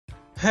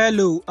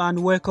Hello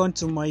and welcome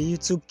to my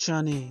YouTube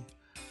channel.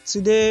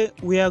 Today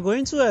we are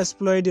going to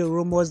explore the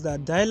rumors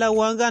that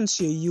Wang and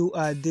Shen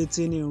are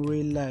dating in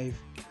real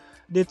life.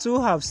 The two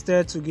have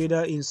starred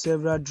together in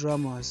several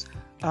dramas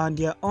and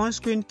their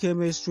on-screen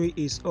chemistry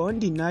is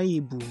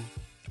undeniable.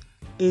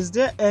 Is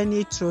there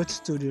any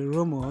truth to the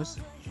rumors?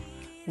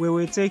 We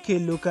will take a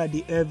look at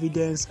the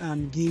evidence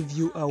and give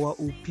you our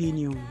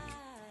opinion.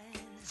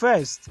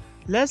 First,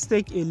 let's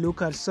take a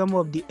look at some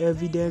of the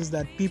evidence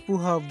that people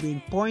have been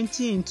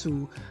pointing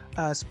to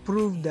as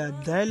proof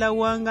that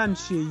Wang and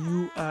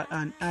Shen are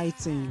an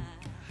item.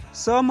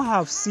 Some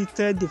have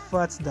cited the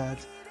fact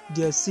that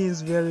they seem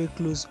very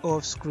close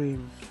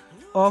off-screen,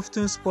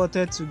 often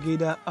spotted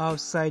together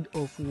outside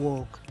of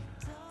work.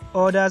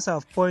 Others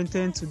have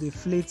pointed to the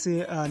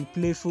fleeting and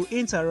playful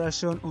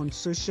interaction on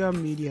social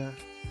media.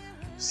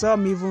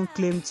 Some even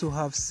claim to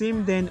have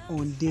seen them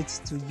on dates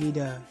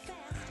together.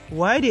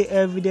 While the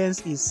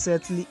evidence is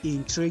certainly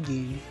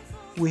intriguing,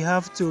 we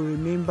have to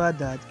remember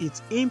that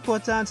it's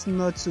important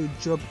not to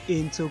jump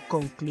into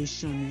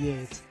conclusion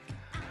yet.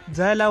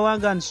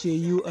 Wang and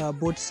Shen are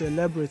both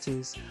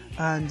celebrities,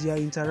 and their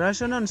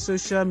interaction on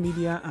social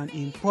media and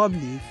in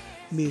public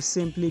may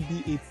simply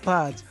be a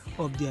part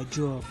of their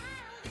job.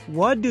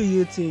 What do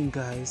you think,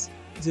 guys?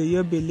 Do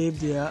you believe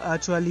they are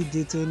actually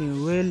dating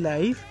in real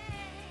life?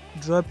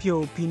 Drop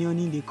your opinion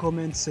in the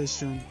comment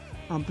section.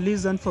 And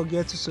please don't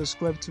forget to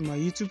subscribe to my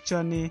YouTube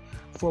channel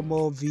for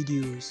more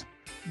videos.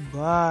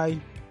 Bye.